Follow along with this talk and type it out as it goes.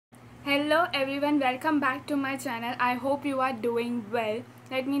Hello everyone, welcome back to my channel. I hope you are doing well.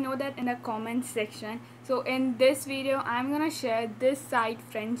 Let me know that in the comments section. So in this video I'm gonna share this side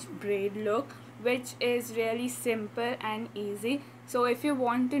French braid look, which is really simple and easy. So if you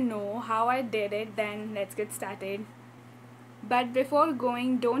want to know how I did it, then let's get started. But before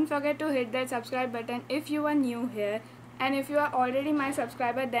going, don't forget to hit that subscribe button if you are new here, and if you are already my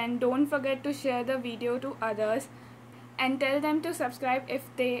subscriber, then don't forget to share the video to others and tell them to subscribe if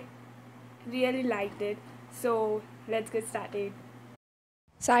they really liked it. So let's get started.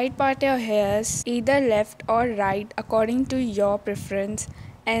 Side part your hairs either left or right according to your preference,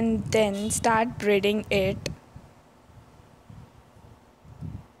 and then start braiding it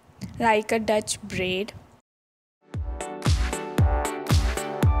like a Dutch braid.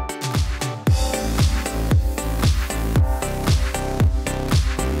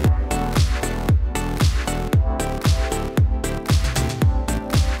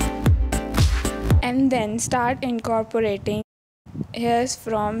 And then start incorporating hairs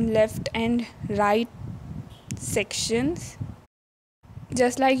from left and right sections,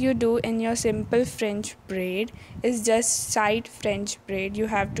 just like you do in your simple French braid. It's just side French braid. You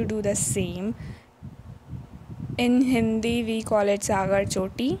have to do the same. In Hindi we call it sagar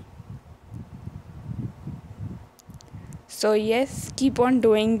choti. So yes, keep on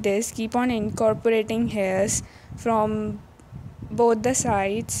doing this, keep on incorporating hairs from both the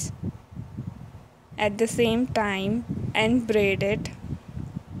sides at the same time and braid it.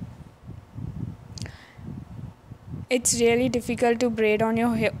 It's really difficult to braid on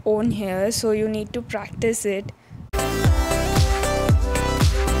your own hair, so you need to practice it.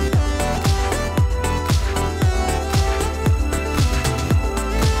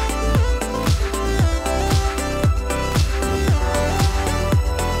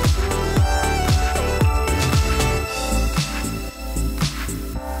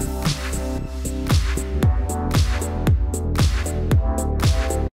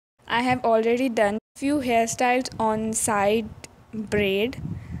 I have already done few hairstyles on side braid.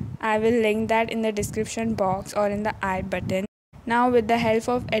 I will link that in the description box or in the I button. Now with the help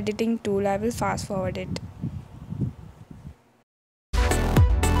of editing tool, I will fast forward it.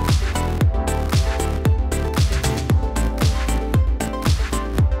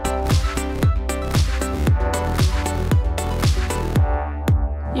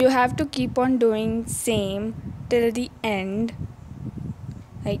 You have to keep on doing same till the end,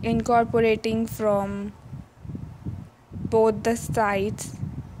 like incorporating from both the sides.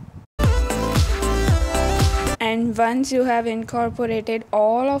 And once you have incorporated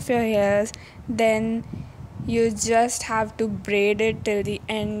all of your hairs, then you just have to braid it till the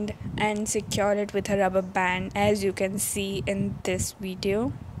end and secure it with a rubber band, as you can see in this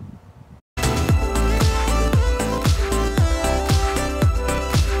video.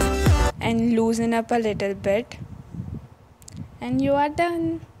 And loosen up a little bit, and you are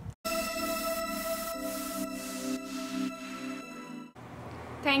done.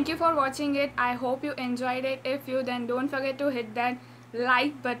 Thank you for watching it. I hope you enjoyed it. If you, then don't forget to hit that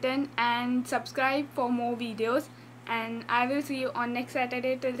like button and subscribe for more videos, and I will see you on next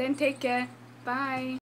Saturday. Till then, take care. Bye.